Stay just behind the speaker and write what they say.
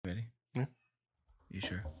You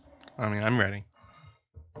sure? I mean, I'm ready.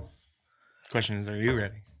 Question is, are you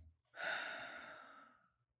ready?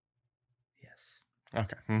 Yes.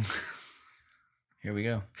 Okay. Here we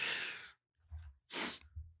go.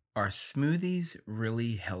 Are smoothies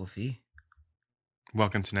really healthy?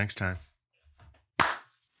 Welcome to next time.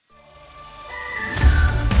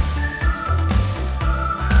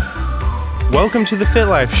 Welcome to the Fit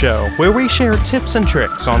Life Show, where we share tips and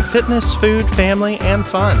tricks on fitness, food, family, and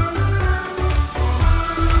fun.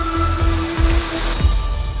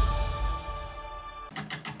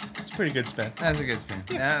 It's a pretty good spin. That's a good spin.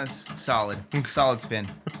 Yeah. That was solid. Solid spin.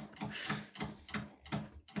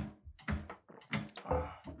 Quick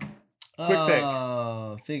pick.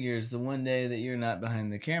 Oh, figures the one day that you're not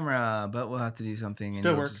behind the camera, but we'll have to do something.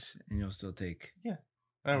 Still and works. And you'll still take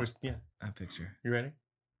I was, yeah. a picture. You ready?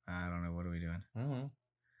 I don't know. What are we doing? I don't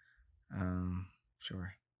know.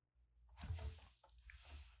 Sure.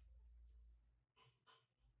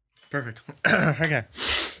 Perfect. Okay.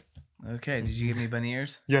 Okay. Did you give me bunny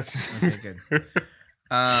ears? Yes. Okay, good.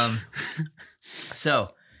 So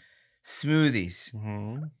smoothies.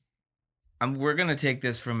 Mm-hmm. We're gonna take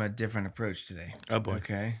this from a different approach today. Oh boy.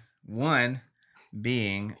 Okay. One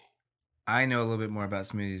being, I know a little bit more about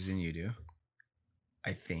smoothies than you do.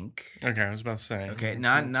 I think. Okay, I was about to say. Okay,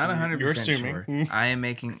 not 100% You're assuming. sure. I am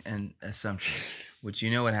making an assumption, which you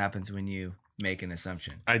know what happens when you make an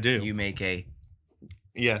assumption. I do. You make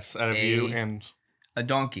Yes, out of you and... a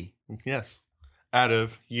donkey. Yes, out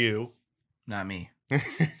of you. Not me.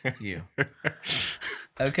 You.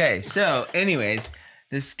 Okay, so anyways,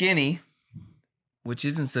 the skinny, which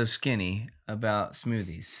isn't so skinny about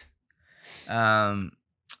smoothies.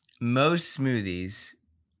 Most smoothies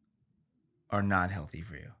are not healthy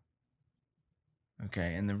for you.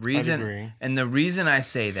 Okay, and the reason I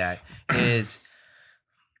say that is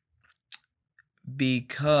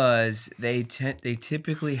because they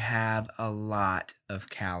typically have a lot of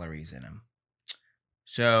calories in them.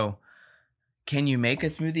 So, can you make a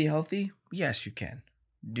smoothie healthy? Yes, you can.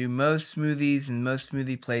 Do most smoothies and most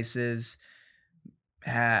smoothie places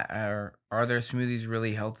are their smoothies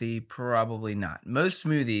really healthy? Probably not. Most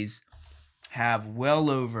smoothies have well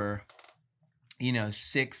over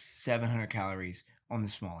 600-700 calories on the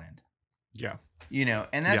small end. Yeah.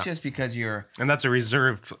 And that's just because and that's a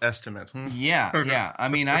reserved estimate. Yeah. I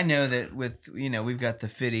mean, I know that with, we've got the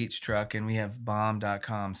Fit Eats truck and we have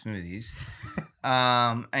bomb.com smoothies.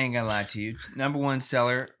 I ain't gonna lie to you. Number one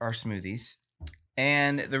seller are smoothies.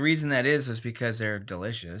 And the reason that is because they're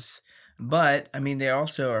delicious. But, I mean, they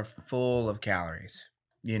also are full of calories.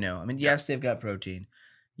 Yes, they've got protein.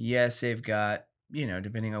 Yes, they've got,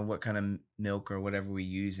 depending on what kind of milk or whatever we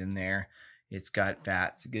use in there, it's got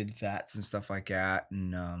fats, good fats and stuff like that.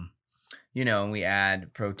 And, and we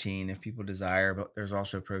add protein if people desire, but there's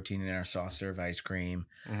also protein in our soft serve ice cream.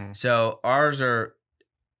 Mm-hmm. So ours are,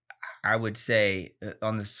 I would say,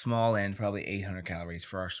 on the small end, probably 800 calories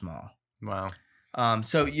for our small. Wow.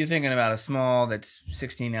 So you're thinking about a small that's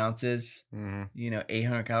 16 ounces,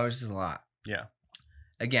 800 calories is a lot. Yeah.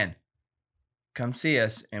 Again, come see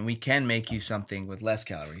us and we can make you something with less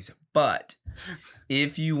calories. But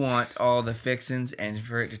if you want all the fixins and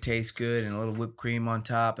for it to taste good and a little whipped cream on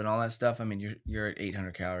top and all that stuff, I mean, you're at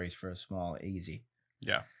 800 calories for a small, easy.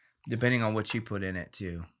 Yeah. Depending on what you put in it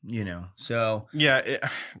too, So yeah,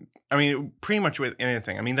 pretty much with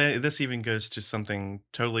anything. I mean, this even goes to something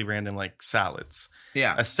totally random like salads.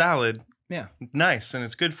 Yeah. A salad. Yeah. Nice and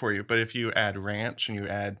it's good for you, but if you add ranch and you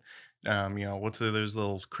add, what's those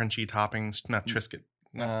little crunchy toppings? Not Triscuit.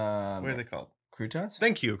 What are they called? Croutons?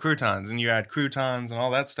 Thank you, croutons. And you add croutons and all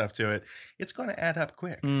that stuff to it. It's going to add up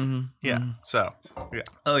quick. Mm-hmm. Yeah. Mm-hmm. So, yeah.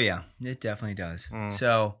 Oh, yeah. It definitely does. Mm.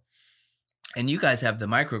 So, and you guys have the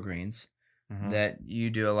microgreens that you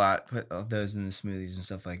do a lot, put those in the smoothies and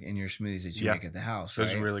stuff like in your smoothies that you make at the house, right?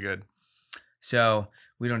 Those are really good. So,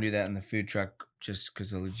 we don't do that in the food truck just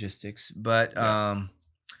because of logistics. But,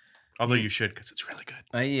 although you should because it's really good.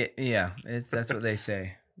 Yeah. That's what they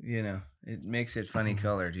say. It makes it funny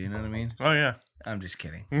colored. You know what I mean? Oh, yeah. I'm just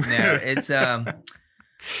kidding. No, it's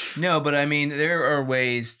no, but I mean there are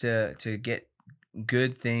ways to get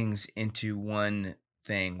good things into one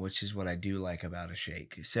thing, which is what I do like about a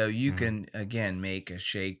shake. So you can again make a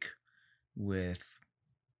shake with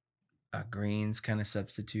a greens kind of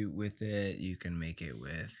substitute with it. You can make it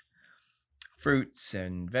with fruits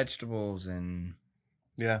and vegetables and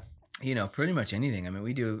pretty much anything. I mean,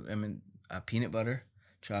 we do peanut butter.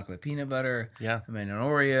 Chocolate peanut butter. Yeah. An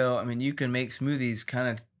Oreo. I mean, you can make smoothies kind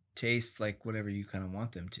of taste like whatever you kind of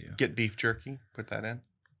want them to. Get beef jerky. Put that in.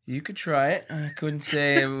 You could try it. I couldn't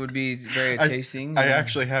say it would be very tasting. I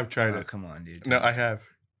actually have tried it. Come on, dude. No, I have.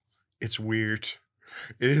 It's weird.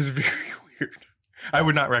 It is very weird. I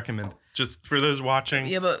would not recommend. Just for those watching.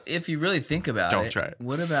 Yeah, but if you really think about don't try it.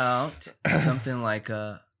 What about something like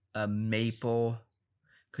a maple?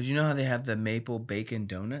 Because you know how they have the maple bacon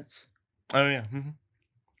donuts? Oh, yeah. Mm-hmm.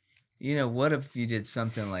 You know, what if you did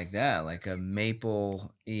something like that? Like a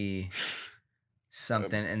maple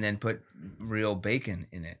something and then put real bacon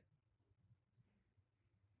in it.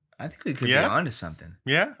 I think we could be onto something.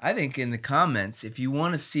 Yeah? I think in the comments, if you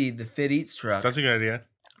want to see the Fit Eats truck. That's a good idea.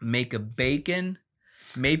 Make a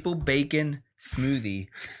maple bacon smoothie.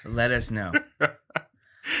 Let us know.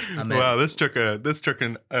 Wow, this took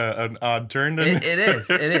an odd turn. It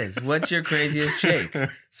is. What's your craziest shake?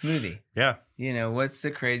 Smoothie. Yeah. You know, what's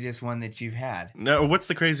the craziest one that you've had? No, what's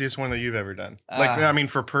the craziest one that you've ever done? I mean,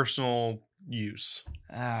 for personal use.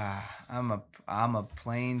 I'm a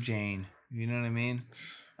plain Jane. You know what I mean?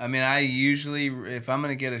 I mean, I usually, if I'm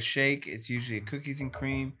gonna get a shake, it's usually a cookies and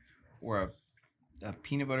cream or a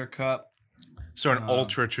peanut butter cup. So an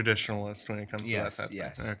ultra traditionalist when it comes to that type of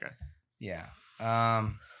yes. thing. Okay. Yeah. I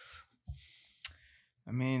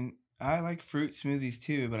mean, I like fruit smoothies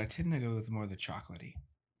too, but I tend to go with more of the chocolatey.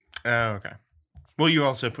 Oh, okay. Well, you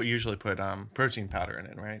also usually put protein powder in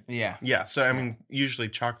it, right? Yeah. Yeah. So I mean, usually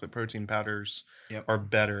chocolate protein powders are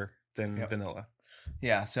better than vanilla.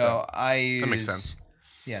 Yeah. So that makes sense.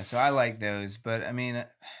 Yeah. So I like those, but I mean,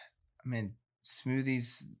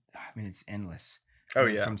 smoothies. I mean, it's endless. Oh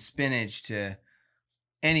yeah. From spinach to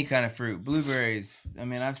any kind of fruit, blueberries. I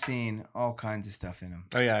mean, I've seen all kinds of stuff in them.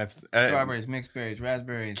 Oh yeah, strawberries, mixed berries,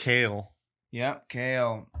 raspberries, kale. Yep,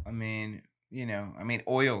 kale. I mean,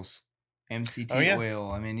 oils, MCT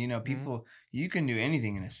oil. I mean, people. You can do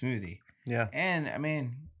anything in a smoothie. Yeah. And I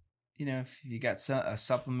mean, if you got a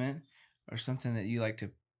supplement or something that you like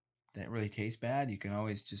that really tastes bad, you can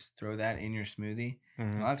always just throw that in your smoothie.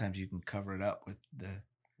 Mm-hmm. A lot of times you can cover it up with the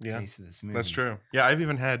taste of the smoothie. That's true. Yeah, I've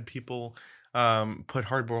even had people put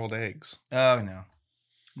hard-boiled eggs. Oh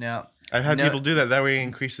no. I've had people do that. That way it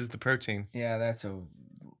increases the protein. Yeah, that's no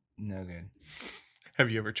good.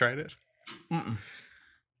 Have you ever tried it? Mm-mm.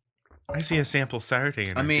 I see a sample Saturday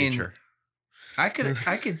in our future. I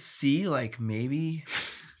could see maybe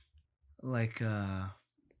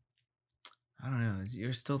I don't know.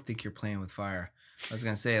 You still think you're playing with fire. I was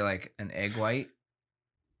gonna say an egg white.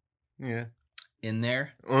 Yeah. In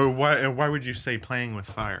there. Or why would you say playing with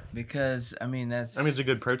fire? Because it's a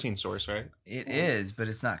good protein source, right? It is, but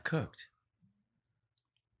it's not cooked.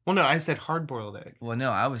 Well, no, I said hard-boiled egg. Well, no,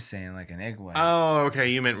 I was saying an egg white. Oh, okay,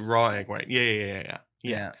 you meant raw egg white. Yeah.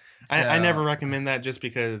 So, I never recommend that just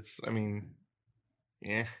because,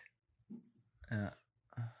 yeah.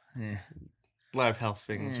 Yeah. A lot of health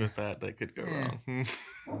things with that could go wrong.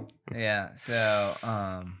 Yeah, so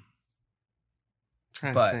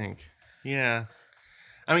trying to think. Yeah.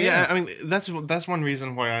 I mean that's one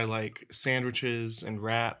reason why I like sandwiches and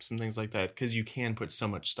wraps and things like that, because you can put so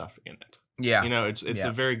much stuff in it. Yeah. It's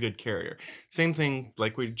a very good carrier. Same thing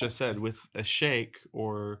like we just said with a shake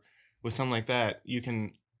or with something like that, you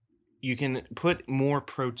can put more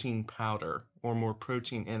protein powder or more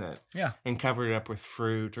protein in it. Yeah. And cover it up with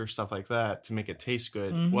fruit or stuff like that to make it taste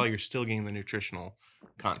good while you're still getting the nutritional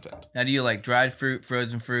content. Now, do you like dried fruit,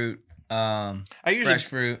 frozen fruit, fresh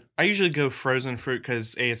fruit? I usually go frozen fruit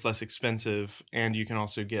because it's less expensive, and you can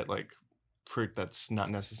also get fruit that's not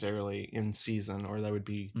necessarily in season, or that would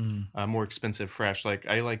be more expensive fresh. Like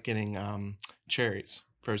I like getting cherries,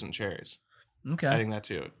 frozen cherries. Okay. Adding that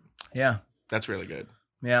to it. Yeah. That's really good.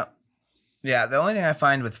 Yeah. Yeah, the only thing I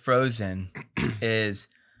find with frozen is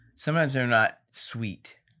sometimes they're not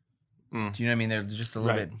sweet. Do you know what I mean? They're just a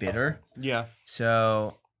little bit bitter. Yeah.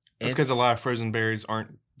 So it's because a lot of frozen berries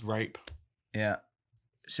aren't ripe. Yeah.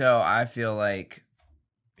 So I feel like,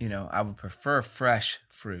 I would prefer fresh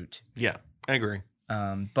fruit. Yeah, I agree.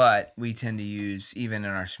 But we tend to use, even in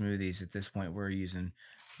our smoothies at this point, we're using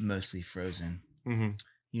mostly frozen.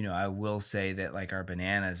 Mm-hmm. I will say that our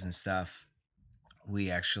bananas and stuff, we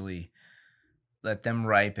actually let them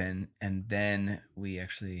ripen, and then we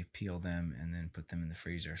actually peel them and then put them in the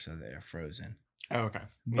freezer so they're frozen. Oh, okay.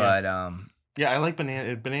 But I like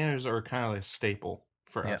bananas. Bananas are kind of a staple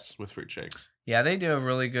for us with fruit shakes. Yeah, they do a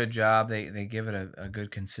really good job. They give it a good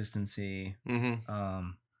consistency. Mm-hmm.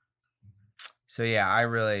 So yeah,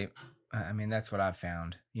 that's what I've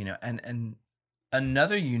found. And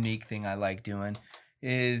another unique thing I like doing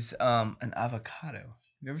is an avocado.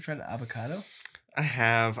 You ever tried an avocado? I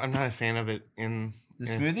have. I'm not a fan of it in the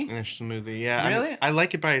smoothie. In a smoothie, yeah. Really? I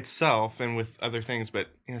like it by itself and with other things, but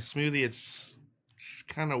in a smoothie, it's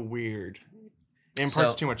kind of weird. It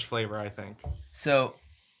imparts too much flavor, I think. So,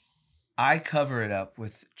 I cover it up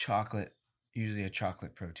with chocolate, usually a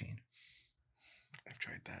chocolate protein. I've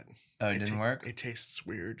tried that. Oh, it didn't work? It tastes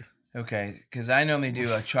weird. Okay, because I normally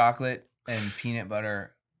do a chocolate and peanut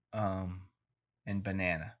butter and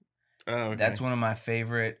banana. Oh, okay. That's one of my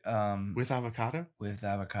favorite. With avocado? With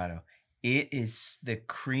avocado. It is the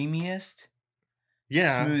creamiest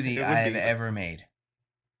smoothie I have ever made.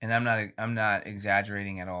 And I'm not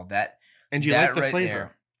exaggerating at all. And you like the flavor?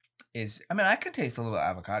 There is, I mean, I could taste a little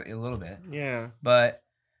avocado, a little bit. Yeah. But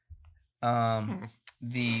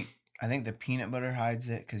I think the peanut butter hides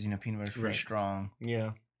it because peanut butter's pretty strong.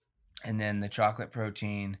 Yeah. And then the chocolate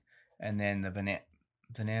protein, and then the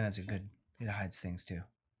banana's it hides things too.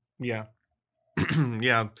 Yeah.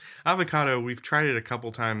 Yeah. Avocado, we've tried it a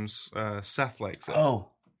couple times. Seth likes it. Oh,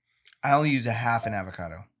 I only use a half an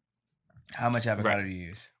avocado. How much avocado do you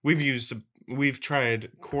use? We've tried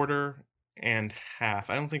quarter and half.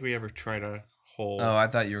 I don't think we ever tried a whole. Oh, I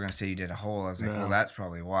thought you were going to say you did a whole. I was like, well, that's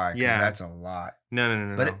probably why. Yeah. That's a lot.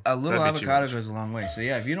 No. But a little avocado goes a long way. So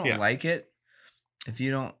yeah, if you don't like it, if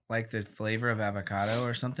you don't like the flavor of avocado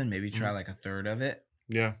or something, maybe try like a third of it.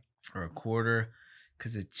 Yeah. Or a quarter.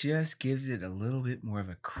 Because it just gives it a little bit more of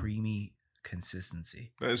a creamy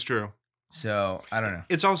consistency. That's true. So, I don't know.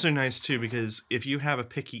 It's also nice, too, because if you have a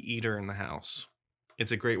picky eater in the house,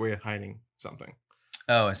 it's a great way of hiding something.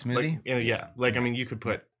 Oh, a smoothie? Yeah. Like, I mean, you could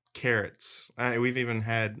put carrots. We've even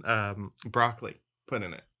had broccoli put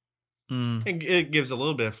in it. It gives a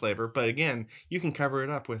little bit of flavor. But, again, you can cover it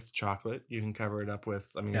up with chocolate. You can cover it up with,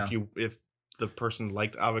 I mean, if the person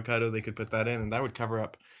liked avocado, they could put that in. And that would cover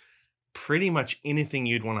up pretty much anything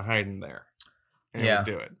you'd want to hide in there. And it would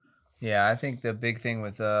do it. Yeah, I think the big thing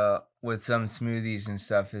with some smoothies and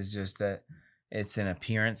stuff is just that it's an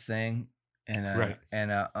appearance thing and a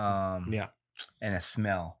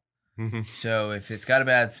smell. Mm-hmm. So if it's got a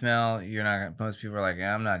bad smell, you're not gonna, most people are like,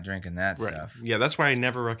 I'm not drinking that stuff. Yeah, that's why I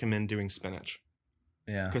never recommend doing spinach.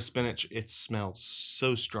 Yeah. Because spinach, it smells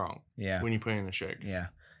so strong. Yeah. When you put it in a shake. Yeah.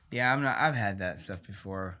 Yeah, I've had that stuff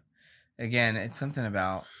before. Again, it's something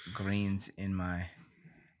about greens in my...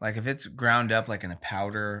 Like, if it's ground up, like, in a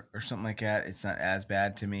powder or something like that, it's not as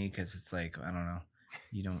bad to me because it's like, I don't know,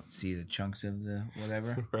 you don't see the chunks of the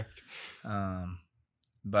whatever. Right.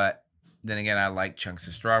 But then again, I like chunks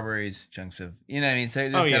of strawberries, chunks of... You know what I mean? So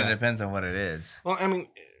it just kind of depends on what it is. Well, I mean,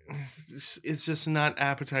 it's just not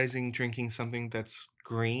appetizing drinking something that's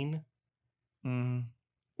green. Mm-hmm.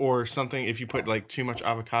 Or something, if you put, like, too much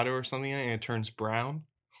avocado or something in it and it turns brown.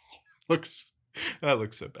 That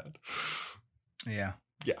looks so bad. Yeah.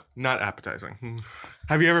 Yeah, not appetizing.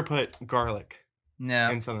 Have you ever put garlic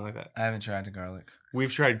in something like that? I haven't tried the garlic.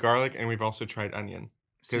 We've tried garlic and we've also tried onion.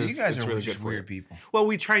 So you guys are really just weird people. Well,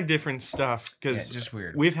 we tried different stuff because just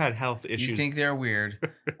weird. We've had health issues. You think they're weird?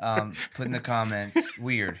 Put in the comments,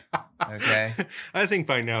 weird. Okay. I think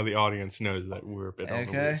by now the audience knows that we're a bit on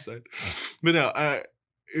the weird side. But no,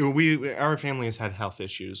 our family has had health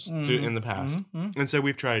issues in the past, and so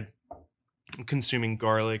we've tried consuming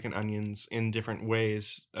garlic and onions in different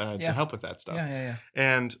ways to help with that stuff. Yeah.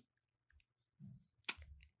 And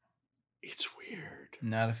it's weird.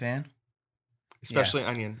 Not a fan? Especially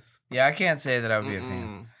onion. Yeah, I can't say that I would be a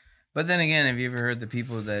fan. But then again, have you ever heard the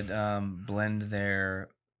people that blend their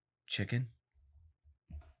chicken?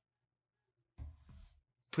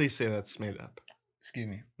 Please say that's made up. Excuse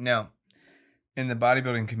me. No. In the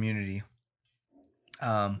bodybuilding community,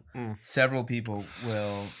 several people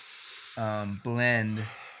will... blend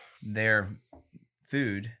their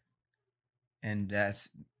food, and that's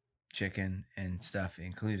chicken and stuff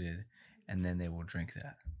included, and then they will drink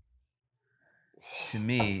that. To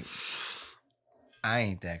me, I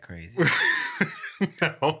ain't that crazy.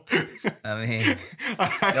 No. I mean,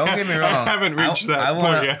 don't get me wrong. I haven't reached that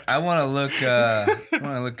point yet. I want to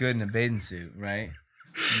look good in a bathing suit, right?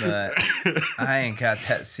 But I ain't got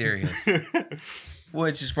that serious.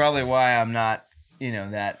 Which is probably why I'm not,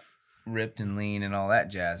 that ripped and lean and all that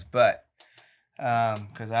jazz, but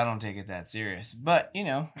because I don't take it that serious. But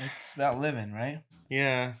it's about living, right?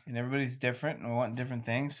 Yeah. And everybody's different and we want different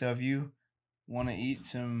things. So if you want to eat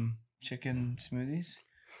some chicken smoothies,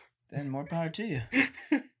 then more power to you.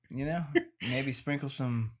 Maybe sprinkle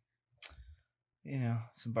some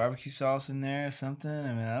some barbecue sauce in there or something.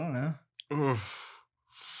 I mean, I don't know. Oof.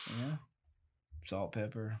 Salt,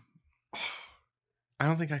 pepper. I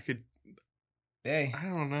don't think I could. Hey, I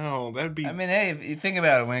don't know. That'd be. I mean, hey, if you think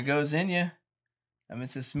about it, when it goes in you, I mean,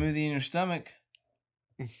 it's a smoothie in your stomach,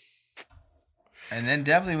 and then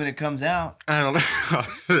definitely when it comes out, I don't know how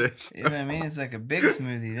it is. You know what I mean? It's like a big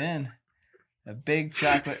smoothie then, a big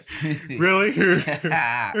chocolate smoothie. Really?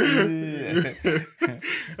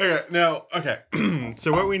 Okay. Now, okay.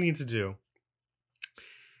 So what we need to do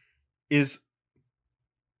is.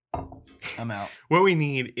 I'm out. What we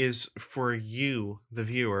need is for you, the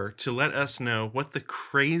viewer, to let us know what the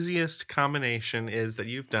craziest combination is that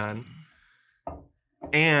you've done.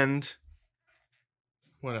 And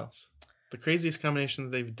what else? The craziest combination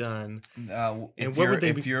that they've done. And what would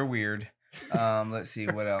they be? If you're weird. Let's see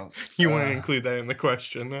what else. You want to include that in the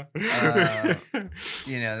question, huh?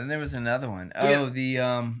 Then there was another one.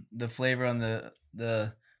 The flavor on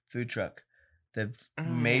the food truck, the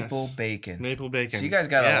maple bacon. Maple bacon. So you guys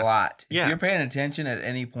got a lot. If you're paying attention at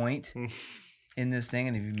any point in this thing,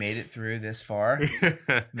 and if you made it through this far,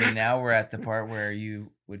 I mean, now we're at the part where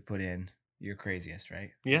you would put in your craziest,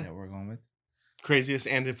 right? Yeah, is that what we're going with? Craziest,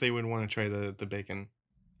 and if they would want to try the bacon,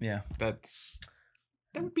 that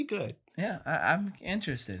would be good. Yeah, I'm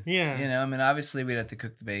interested. Yeah. I mean, obviously we'd have to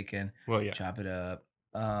cook the bacon. Well, yeah. Chop it up.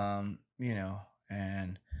 And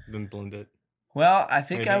then blend it. Well, I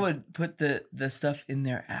think I would put the stuff in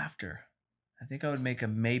there after. I think I would make a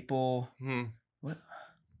maple. What?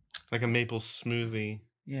 Like a maple smoothie.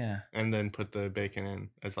 Yeah. And then put the bacon in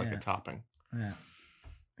as like a topping. Yeah.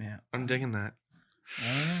 Yeah. I'm digging that.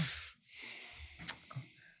 I don't know.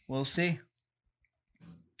 We'll see.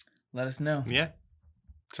 Let us know. Yeah.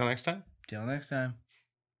 Till next time. Till next time.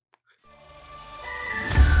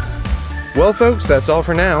 Well, folks, that's all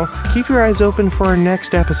for now. Keep your eyes open for our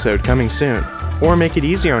next episode coming soon. Or make it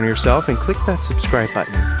easier on yourself and click that subscribe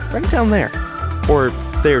button right down there. Or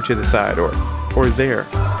there to the side. Or there.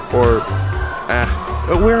 Or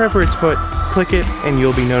wherever it's put, click it and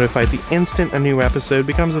you'll be notified the instant a new episode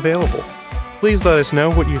becomes available. Please let us know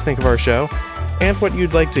what you think of our show and what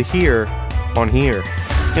you'd like to hear on here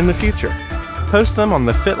in the future. Post them on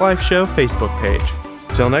the Fit Life Show Facebook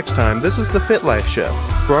page. Till next time, this is the Fit Life Show,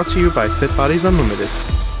 brought to you by Fit Bodies Unlimited.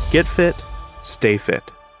 Get fit, stay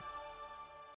fit.